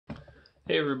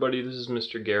Hey everybody, this is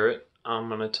Mr. Garrett. I'm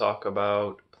going to talk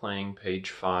about playing page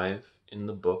 5 in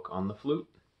the book on the flute.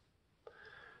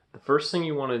 The first thing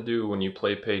you want to do when you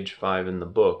play page 5 in the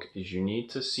book is you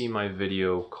need to see my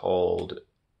video called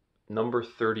number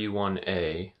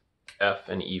 31A, F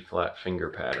and E flat finger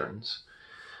patterns.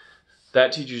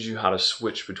 That teaches you how to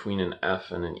switch between an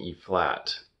F and an E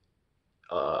flat.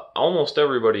 Almost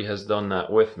everybody has done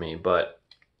that with me, but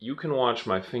you can watch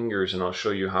my fingers and I'll show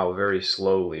you how very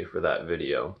slowly for that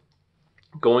video.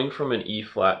 Going from an E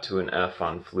flat to an F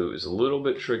on flute is a little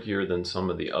bit trickier than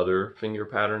some of the other finger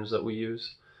patterns that we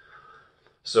use.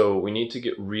 So we need to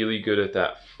get really good at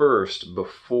that first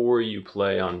before you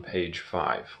play on page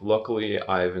 5. Luckily,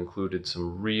 I've included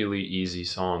some really easy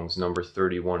songs, number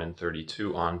 31 and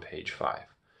 32, on page 5.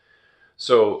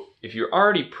 So if you're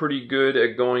already pretty good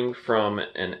at going from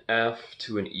an F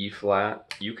to an E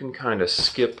flat, you can kind of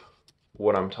skip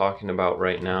what I'm talking about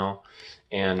right now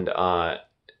and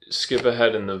skip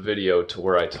ahead in the video to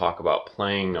where I talk about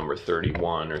playing number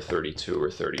 31 or 32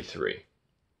 or 33.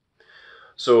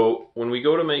 So when we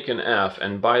go to make an F,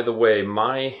 and by the way,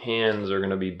 my hands are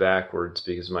going to be backwards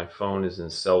because my phone is in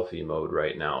selfie mode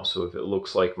right now. So if it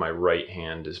looks like my right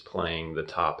hand is playing the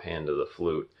top hand of the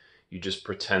flute, you just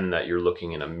pretend that you're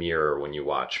looking in a mirror when you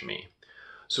watch me.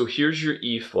 So here's your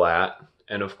E flat,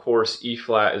 and of course E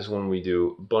flat is when we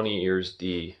do bunny ears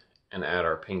D and add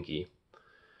our pinky.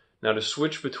 Now to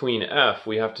switch between F,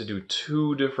 we have to do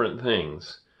two different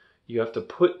things. You have to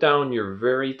put down your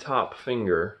very top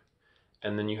finger,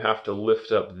 and then you have to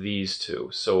lift up these two.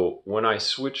 So when I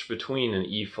switch between an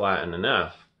E flat and an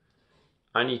F,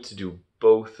 I need to do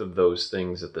both of those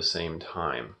things at the same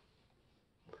time.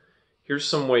 Here's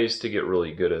some ways to get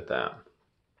really good at that.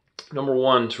 Number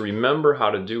one, to remember how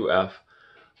to do F,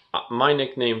 my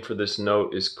nickname for this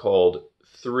note is called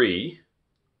 3,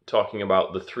 talking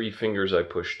about the 3 fingers I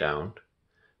push down,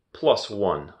 plus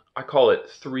 1. I call it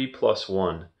 3 plus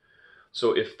 1.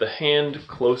 So if the hand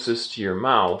closest to your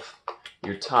mouth,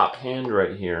 your top hand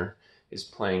right here, is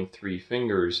playing 3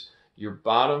 fingers, your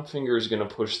bottom finger is going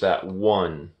to push that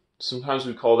 1. Sometimes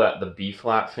we call that the B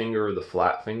flat finger or the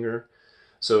flat finger.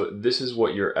 So this is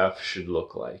what your F should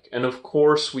look like. And of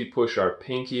course we push our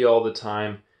pinky all the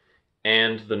time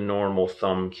and the normal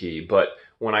thumb key, but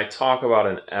when I talk about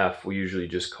an F, we usually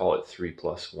just call it 3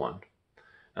 plus 1.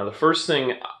 Now the first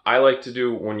thing I like to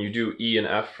do when you do E and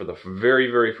F for the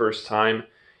very first time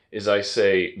is I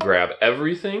say grab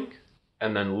everything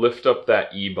and then lift up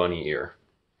that E bunny ear.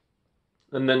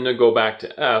 And then to go back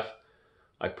to F,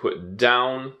 I put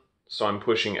down, so I'm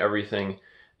pushing everything,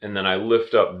 and then I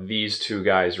lift up these two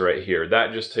guys right here.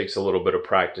 That just takes a little bit of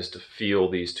practice to feel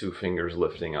these 2 fingers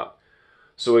lifting up.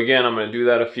 So again, I'm going to do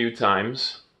that a few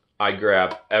times. I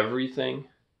grab everything,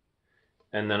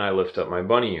 and then I lift up my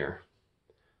bunny ear.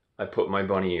 I put my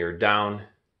bunny ear down,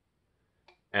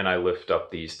 and I lift up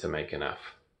these to make an F.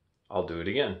 I'll do it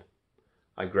again.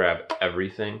 I grab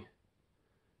everything,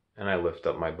 and I lift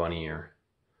up my bunny ear.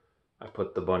 I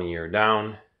put the bunny ear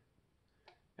down,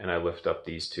 and I lift up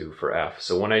these 2 for F.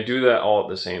 So when I do that all at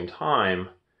the same time,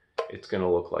 it's going to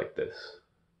look like this.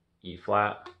 E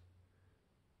flat,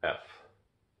 F.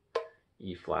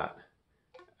 E flat,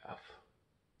 F.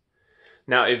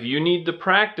 Now if you need to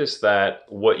practice that,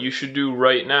 what you should do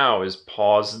right now is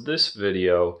pause this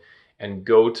video and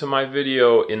go to my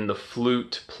video in the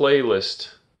flute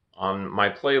playlist on my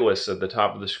playlist at the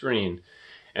top of the screen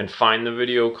and find the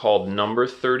video called number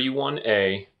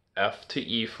 31A, F to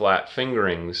E flat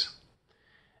fingerings,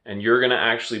 and you're going to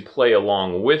actually play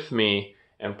along with me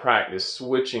and practice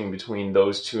switching between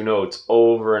those 2 notes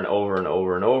over and over and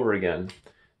over and over again.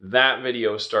 That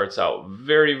video starts out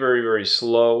very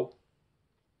slow,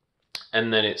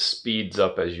 and then it speeds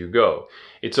up as you go.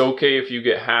 It's okay if you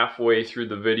get halfway through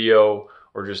the video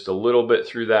or just a little bit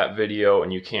through that video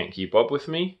and you can't keep up with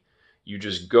me. You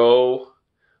just go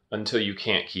until you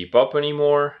can't keep up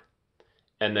anymore,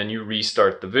 and then you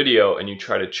restart the video and you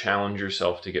try to challenge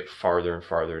yourself to get farther and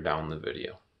farther down the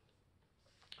video.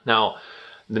 Now,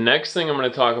 the next thing I'm going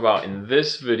to talk about in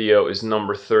this video is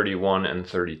number 31 and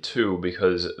 32,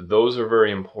 because those are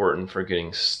very important for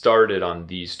getting started on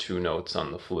these 2 notes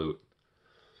on the flute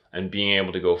and being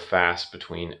able to go fast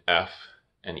between F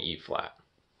and E flat.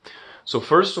 So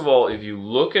first of all, if you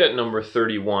look at number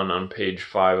 31 on page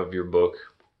 5 of your book,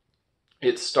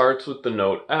 it starts with the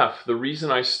note F. The reason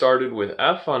I started with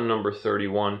F on number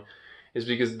 31 is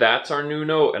because that's our new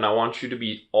note, and I want you to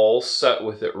be all set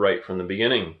with it right from the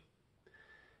beginning.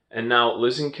 And now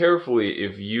listen carefully.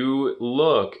 If you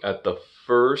look at the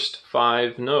first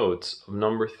 5 notes of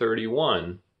number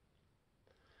 31,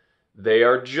 they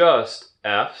are just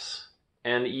F's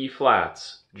and E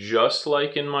flats, just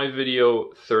like in my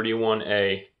video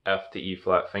 31A F to E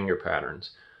flat finger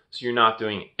patterns. So you're not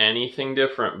doing anything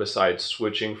different besides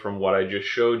switching from what I just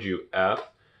showed you, F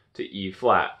to E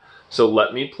flat. So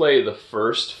let me play the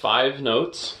first 5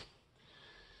 notes,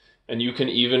 and you can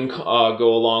even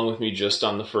go along with me just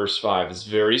on the first 5. It's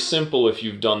very simple if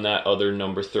you've done that other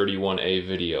number 31A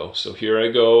video. So here I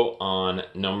go on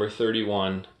number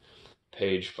 31,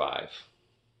 page 5.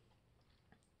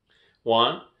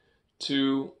 1,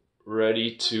 2,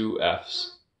 ready, 2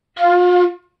 Fs.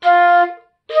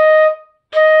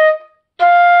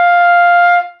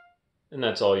 And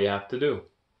that's all you have to do.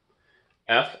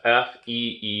 F, F,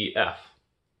 E, E, F.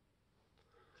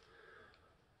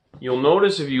 You'll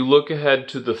notice if you look ahead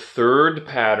to the third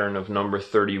pattern of number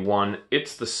 31,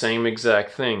 it's the same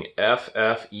exact thing. F,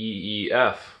 F, E, E,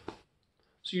 F.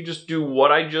 So you just do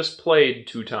what I just played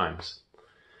 2 times.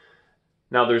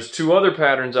 Now there's 2 other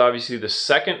patterns. Obviously the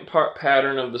second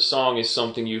pattern of the song is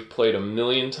something you've played a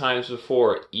million times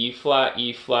before. E flat,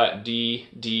 D,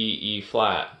 D, E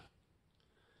flat.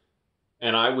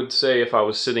 And I would say, if I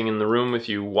was sitting in the room with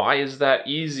you, why is that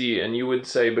easy? And you would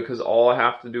say, because all I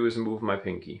have to do is move my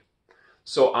pinky.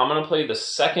 So I'm going to play the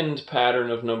second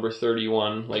pattern of number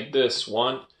 31 like this.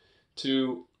 1,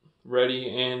 2,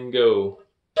 ready, and go.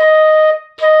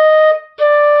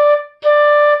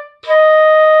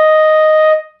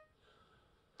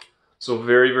 So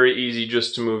very, very easy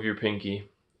just to move your pinky.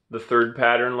 The third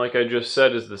pattern, like I just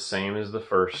said, is the same as the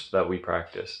first that we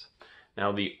practiced.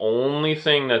 Now the only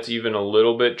thing that's even a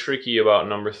little bit tricky about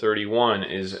number 31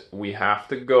 is we have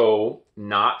to go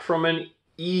not from an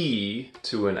E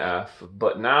to an F,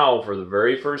 but now for the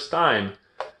very first time,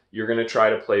 you're going to try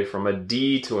to play from a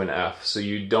D to an F. So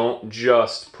you don't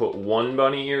just put one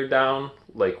bunny ear down,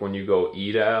 like when you go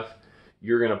E to F.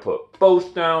 You're going to put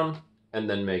both down and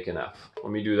then make an F.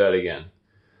 Let me do that again.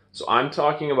 So I'm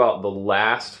talking about the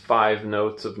last 5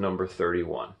 notes of number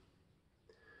 31.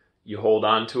 You hold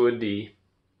on to a D,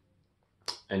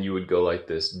 and you would go like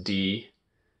this, D,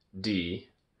 D,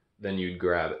 then you'd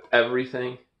grab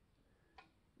everything,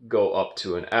 go up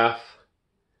to an F,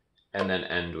 and then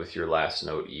end with your last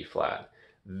note, E flat.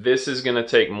 This is going to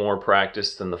take more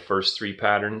practice than the first 3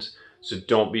 patterns, so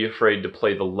don't be afraid to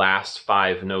play the last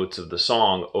 5 notes of the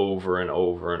song over and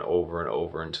over and over and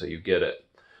over until you get it.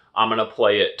 I'm going to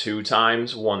play it 2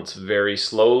 times, once very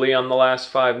slowly on the last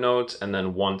 5 notes, and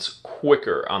then once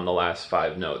quicker on the last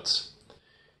 5 notes.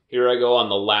 Here I go on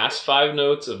the last 5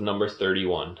 notes of number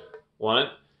 31. 1,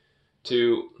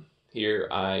 2, here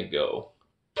I go.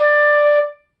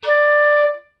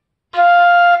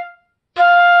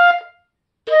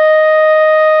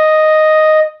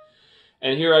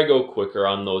 And here I go quicker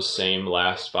on those same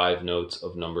last 5 notes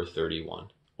of number 31.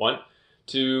 1,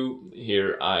 2,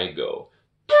 here I go.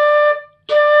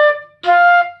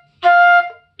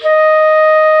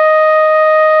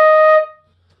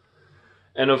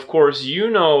 And of course, you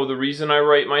know the reason I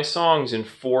write my songs in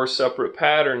 4 separate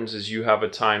patterns is you have a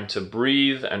time to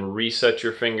breathe and reset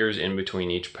your fingers in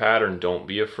between each pattern. Don't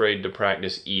be afraid to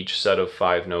practice each set of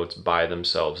 5 notes by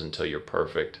themselves until you're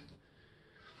perfect.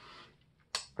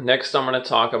 Next, I'm going to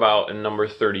talk about in number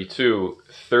 32.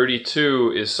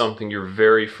 32 is something you're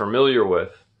very familiar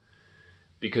with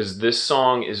because this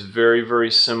song is very,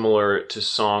 very similar to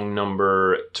song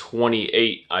number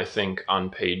 28, I think,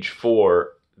 on page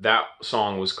 4. That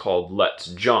song was called Let's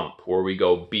Jump, where we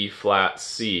go B flat,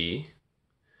 C,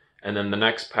 and then the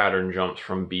next pattern jumps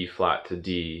from B flat to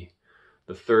D.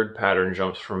 The third pattern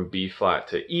jumps from B flat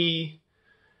to E,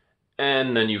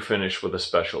 and then you finish with a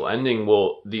special ending.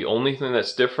 Well, the only thing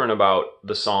that's different about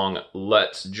the song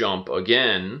Let's Jump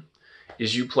Again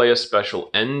is you play a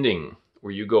special ending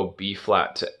where you go B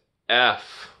flat to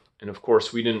F. And of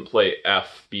course, we didn't play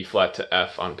F, B flat to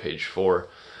F on page 4.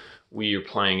 We are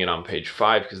playing it on page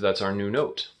 5 because that's our new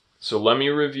note. So let me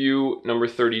review number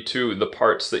 32, the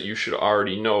parts that you should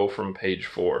already know from page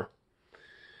 4.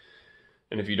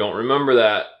 And if you don't remember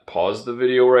that, pause the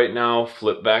video right now,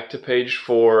 flip back to page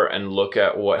 4, and look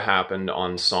at what happened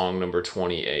on song number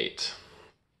 28.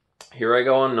 Here I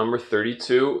go on number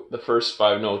 32. The first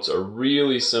 5 notes are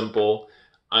really simple.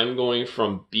 I'm going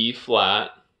from B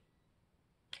flat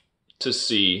to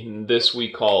C. This we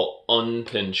call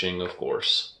unpinching, of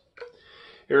course.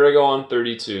 Here I go on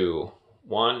 32.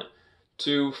 1,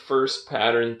 2, first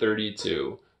pattern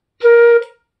 32.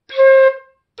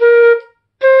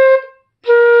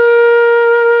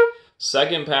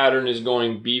 Second pattern is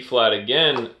going B flat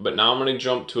again, but now I'm going to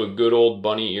jump to a good old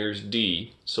bunny ears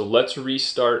D. So let's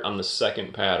restart on the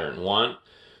second pattern. 1,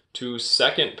 2,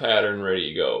 second pattern,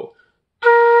 ready, go.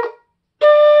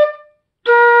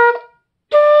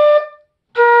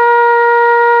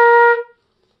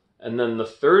 And then the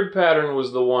third pattern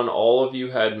was the one all of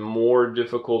you had more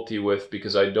difficulty with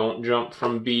because I don't jump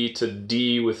from B to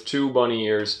D with 2 bunny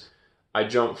ears. I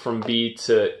jump from B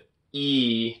to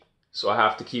E, so I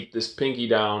have to keep this pinky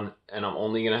down, and I'm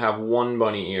only going to have 1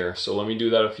 bunny ear. So let me do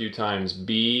that a few times.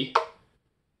 B,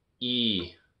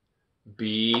 E,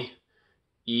 B,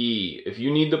 E. If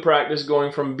you need the practice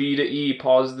going from B to E,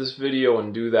 pause this video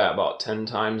and do that about 10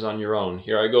 times on your own.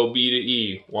 Here I go, B to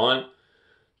E. 1,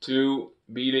 2,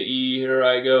 B to E, here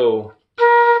I go.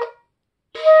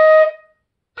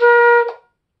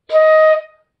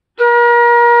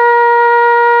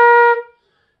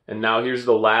 And now here's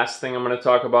the last thing I'm going to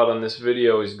talk about on this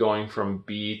video is going from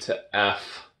B to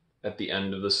F at the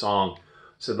end of the song.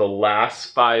 So the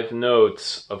last 5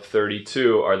 notes of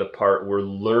 32 are the part we're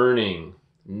learning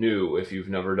new if you've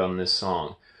never done this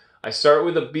song. I start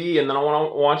with a B, and then I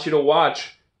want you to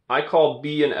watch. I call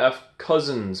B and F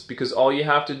cousins because all you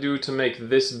have to do to make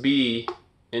this B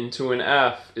into an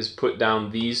F is put down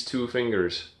these 2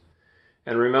 fingers.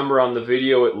 And remember, on the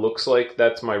video it looks like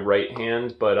that's my right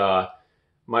hand, but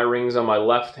my ring's on my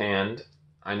left hand.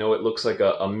 I know it looks like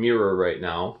a mirror right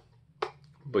now,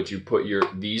 but you put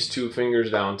these 2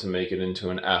 fingers down to make it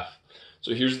into an F.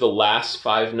 So here's the last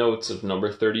 5 notes of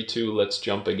number 32. Let's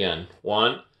jump again.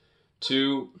 1,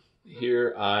 2,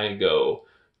 here I go.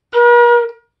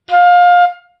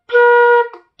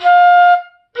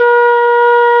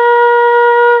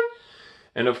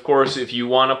 And of course, if you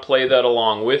want to play that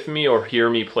along with me or hear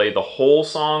me play the whole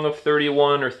song of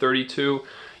 31 or 32,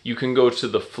 you can go to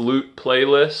the Flute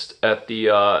playlist at the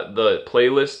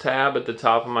playlist tab at the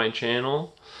top of my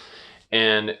channel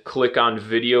and click on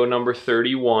video number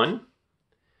 31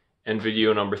 and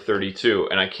video number 32.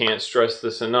 And I can't stress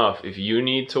this enough. If you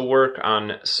need to work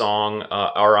on song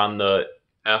or on the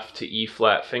F to E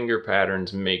flat finger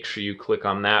patterns, make sure you click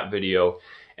on that video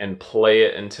and play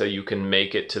it until you can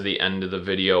make it to the end of the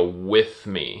video with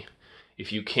me.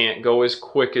 If you can't go as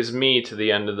quick as me to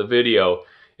the end of the video,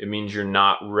 it means you're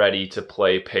not ready to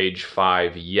play page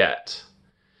 5 yet.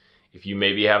 If you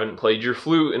maybe haven't played your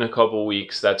flute in a couple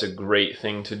weeks, that's a great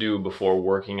thing to do before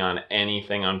working on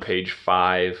anything on page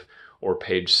 5 or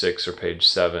page 6 or page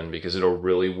 7, because it'll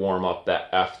really warm up that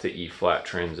F to E flat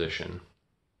transition.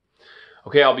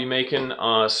 Okay, I'll be making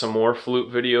some more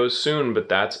flute videos soon, but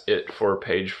that's it for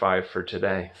page 5 for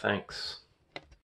today. Thanks.